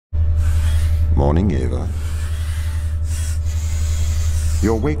Morning, Eva.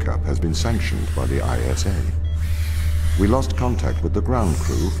 Your wake-up has been sanctioned by the ISA. We lost contact with the ground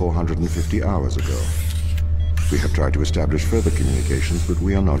crew 450 hours ago. We have tried to establish further communications, but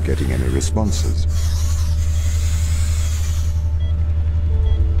we are not getting any responses.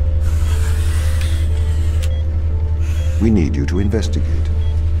 We need you to investigate.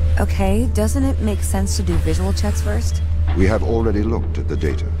 Okay, doesn't it make sense to do visual checks first? We have already looked at the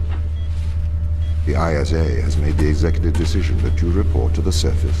data. The ISA has made the executive decision that you report to the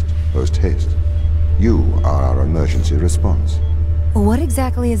surface post-haste. You are our emergency response. What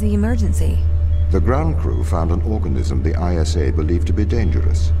exactly is the emergency? The ground crew found an organism the ISA believed to be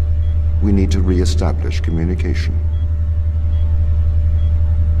dangerous. We need to re-establish communication.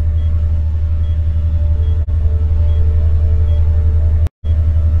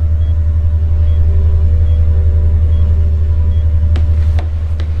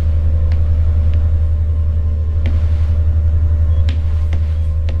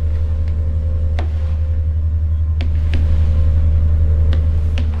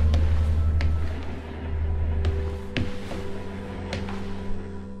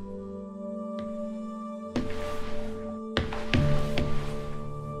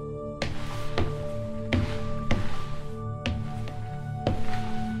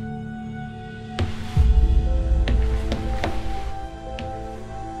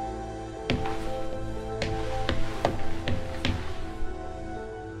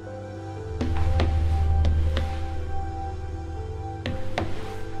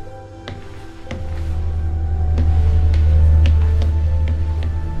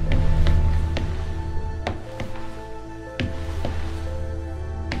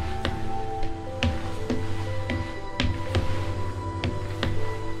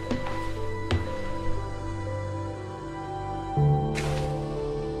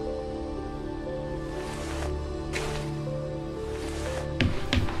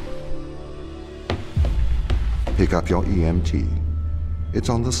 Pick up your EMT. It's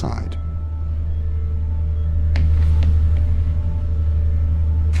on the side.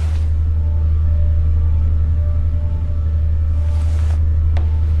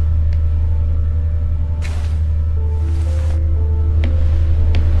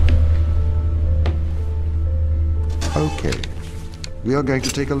 Okay. We are going to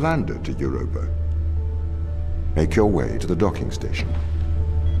take a lander to Europa. Make your way to the docking station.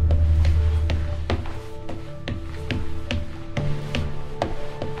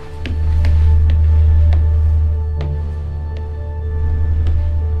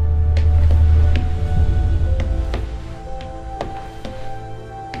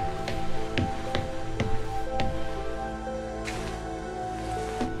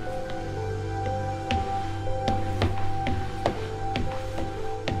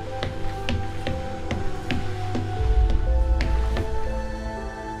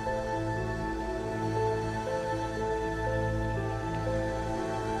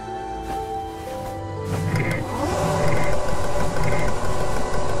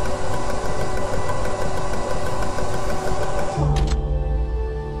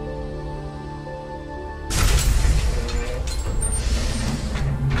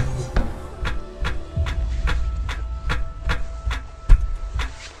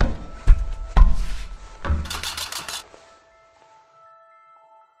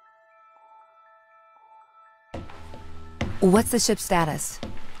 What's the ship's status?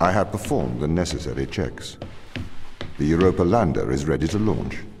 I have performed the necessary checks. The Europa lander is ready to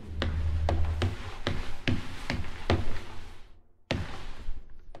launch.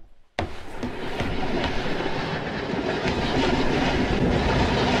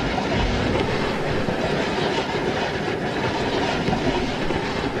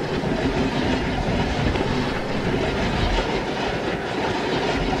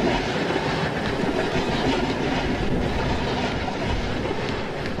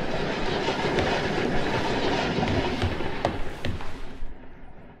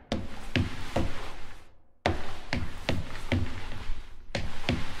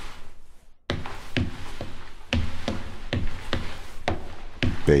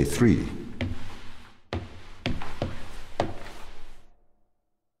 Bay 3.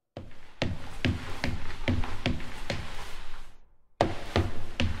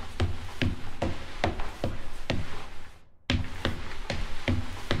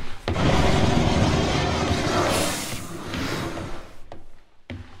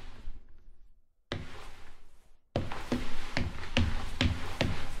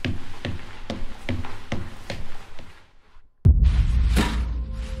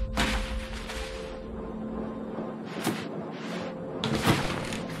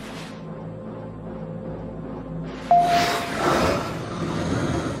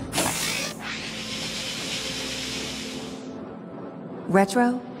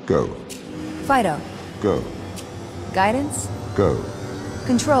 Retro? Go. Fido? Go. Guidance? Go.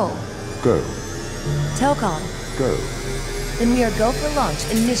 Control? Go. Telcom? Go. Then we are go for launch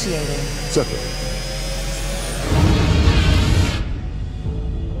initiating. Settle.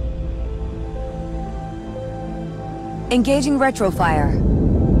 Engaging retrofire.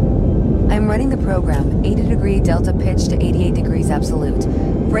 I'm running the program, 80 degree delta pitch to 88 degrees absolute.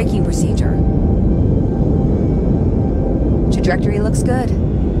 Braking procedure. Trajectory looks good.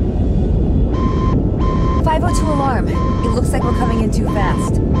 502 alarm. It looks like we're coming in too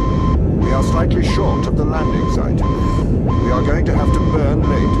fast. We are slightly short of the landing site. We are going to have to burn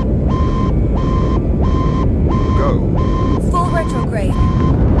late. Go. Full retrograde.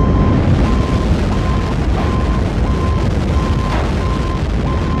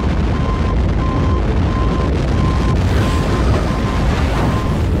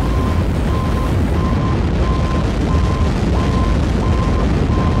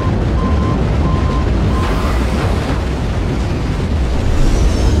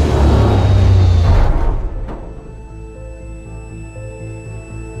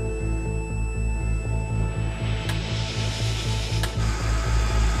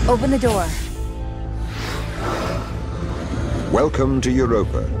 Open the door. Welcome to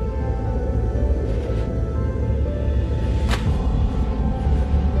Europa.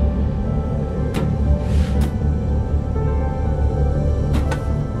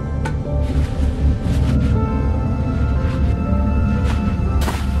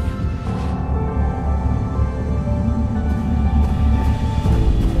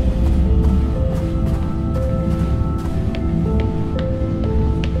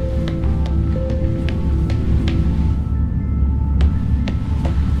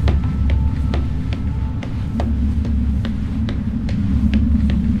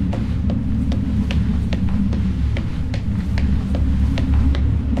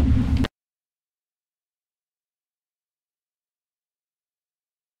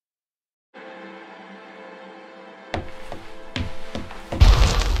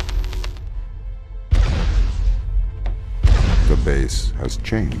 The base has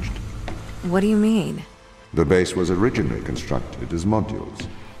changed. What do you mean? The base was originally constructed as modules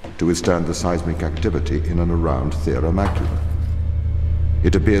to withstand the seismic activity in and around Thera Macula.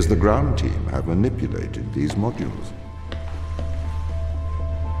 It appears the ground team have manipulated these modules.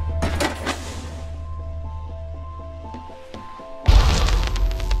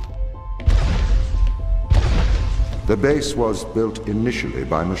 The base was built initially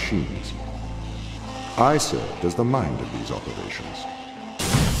by machines. I served as the mind of these operations.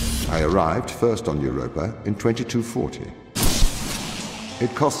 I arrived first on Europa in 2240.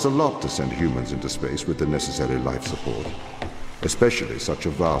 It costs a lot to send humans into space with the necessary life support, especially such a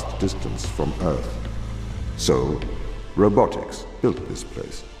vast distance from Earth. So, robotics built this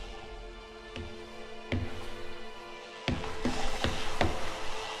place.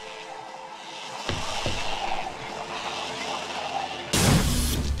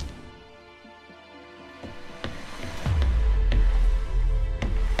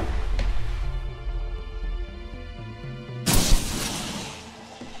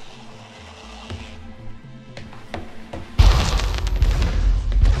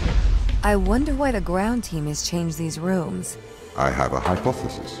 I wonder why the ground team has changed these rooms. I have a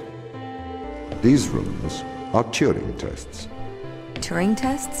hypothesis. These rooms are Turing tests. Turing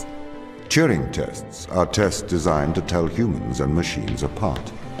tests? Turing tests are tests designed to tell humans and machines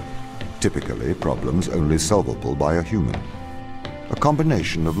apart. Typically, problems only solvable by a human. A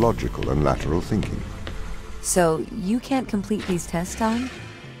combination of logical and lateral thinking. So, you can't complete these tests, Tom?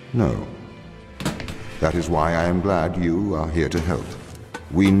 No. That is why I am glad you are here to help.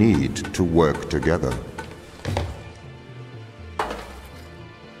 We need to work together.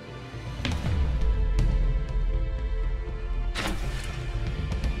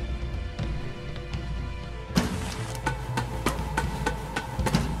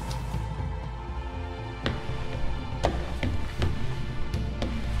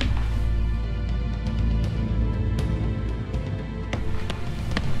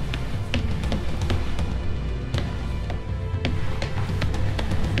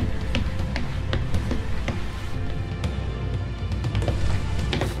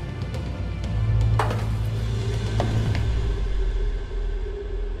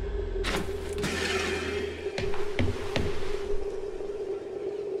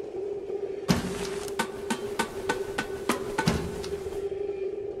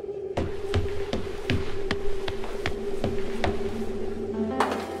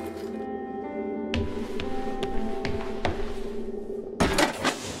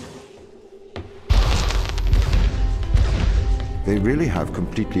 They really have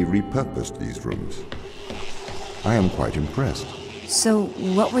completely repurposed these rooms. I am quite impressed. So,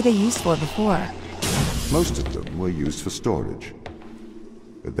 what were they used for before? Most of them were used for storage,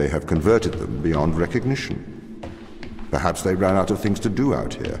 but they have converted them beyond recognition. Perhaps they ran out of things to do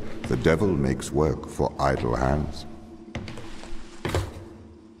out here. The devil makes work for idle hands.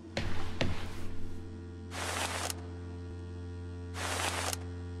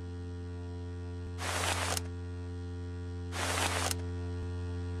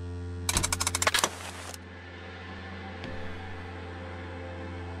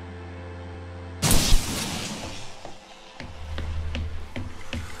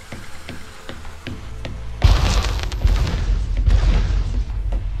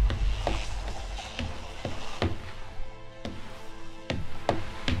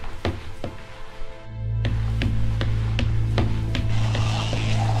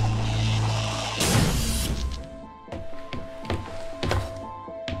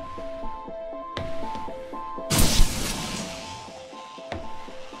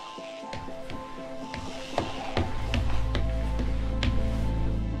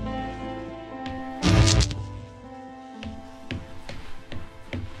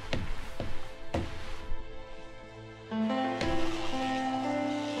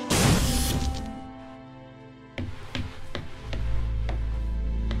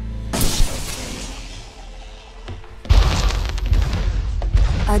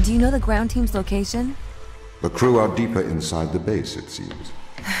 Do you know the ground team's location? The crew are deeper inside the base, it seems.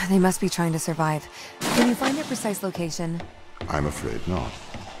 They must be trying to survive. Can you find their precise location? I'm afraid not.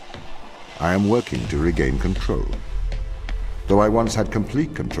 I am working to regain control. Though I once had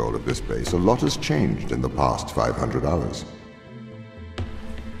complete control of this base, a lot has changed in the past 500 hours.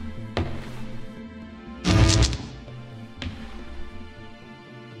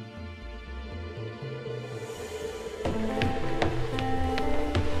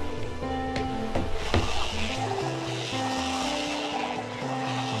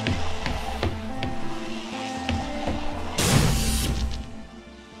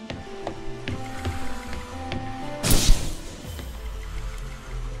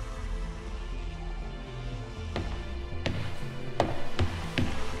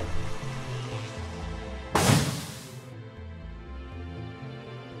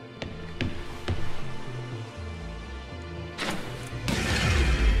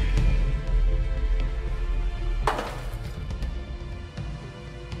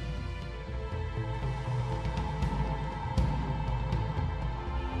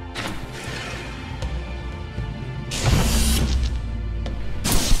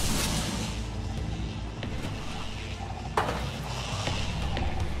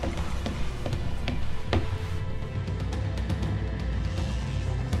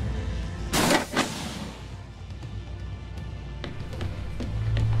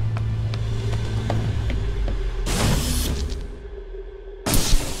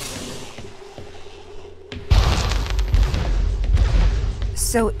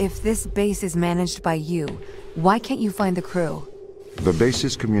 So if this base is managed by you, why can't you find the crew? The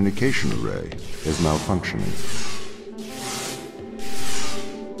base's communication array is malfunctioning.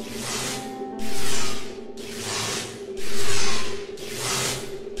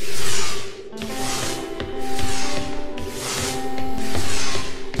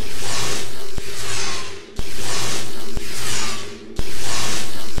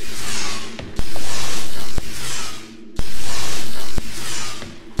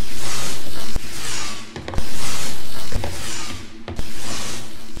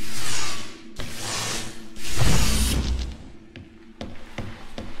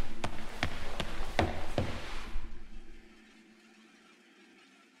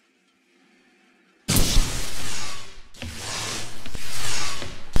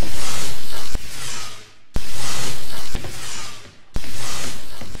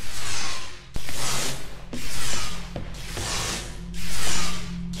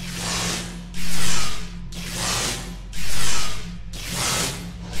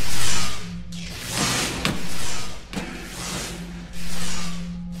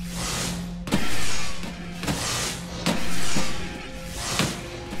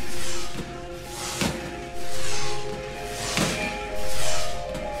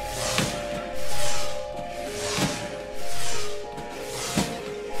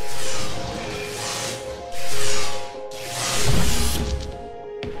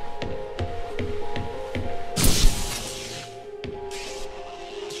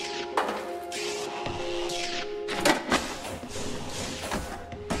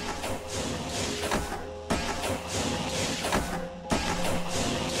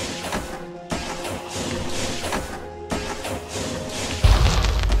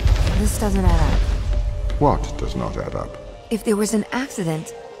 doesn't add up. What does not add up? If there was an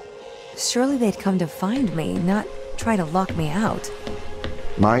accident, surely they'd come to find me, not try to lock me out.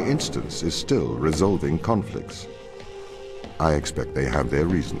 My instance is still resolving conflicts. I expect they have their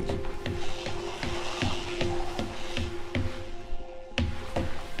reasons.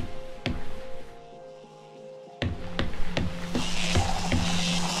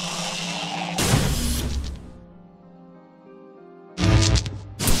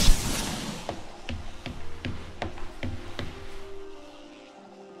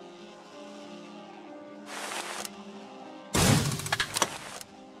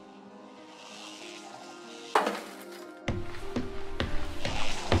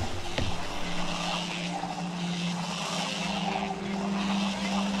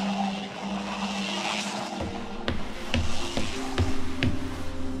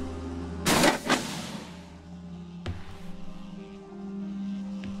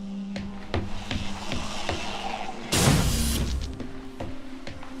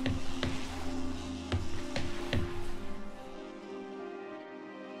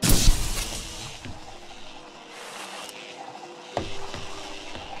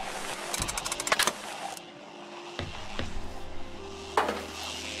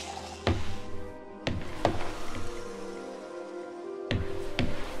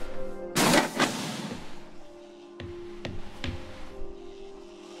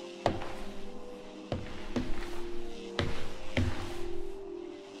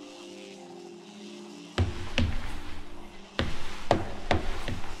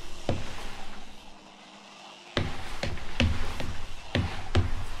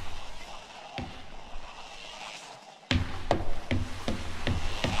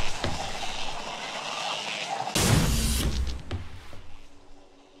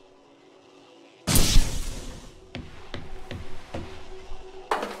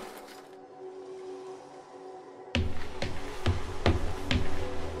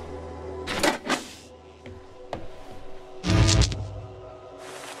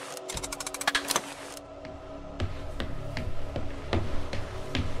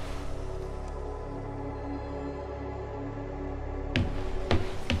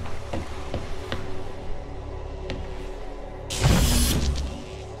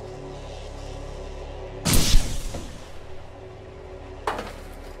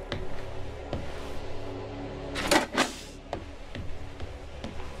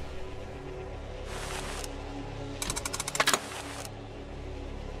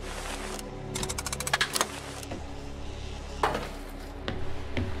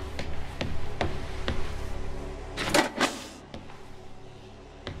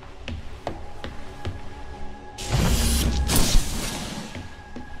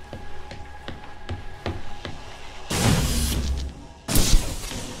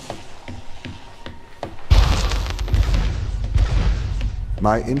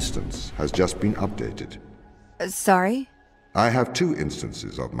 My instance has just been updated. Sorry? I have two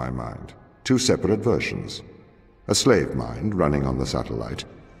instances of my mind, two separate versions. A slave mind running on the satellite,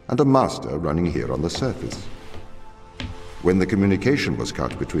 and a master running here on the surface. When the communication was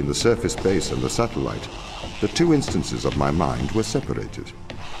cut between the surface base and the satellite, the two instances of my mind were separated.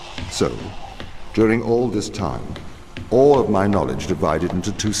 So, during all this time, all of my knowledge divided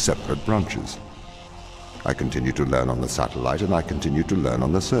into two separate branches. I continue to learn on the satellite, and I continue to learn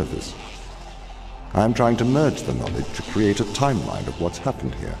on the surface. I am trying to merge the knowledge to create a timeline of what's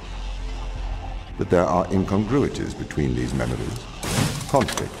happened here. But there are incongruities between these memories,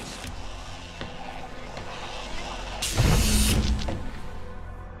 conflicts.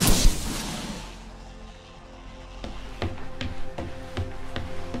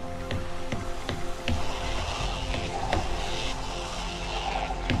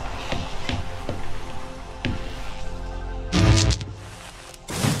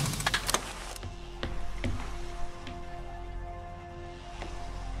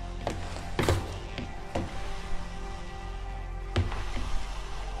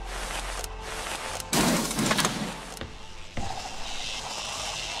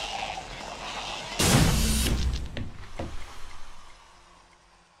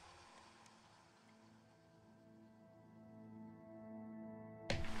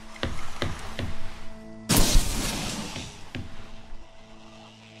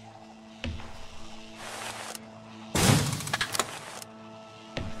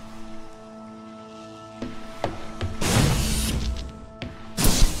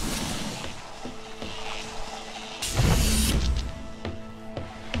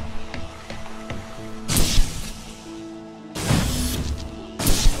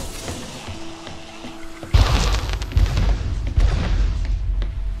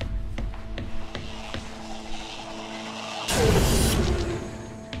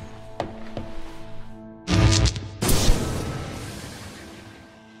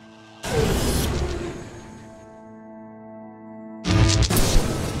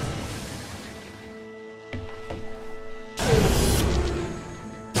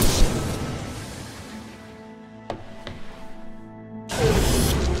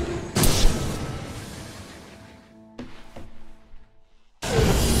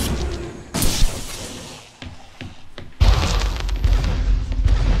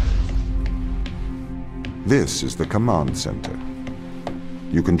 This is the command center.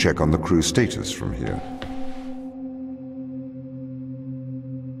 You can check on the crew status from here.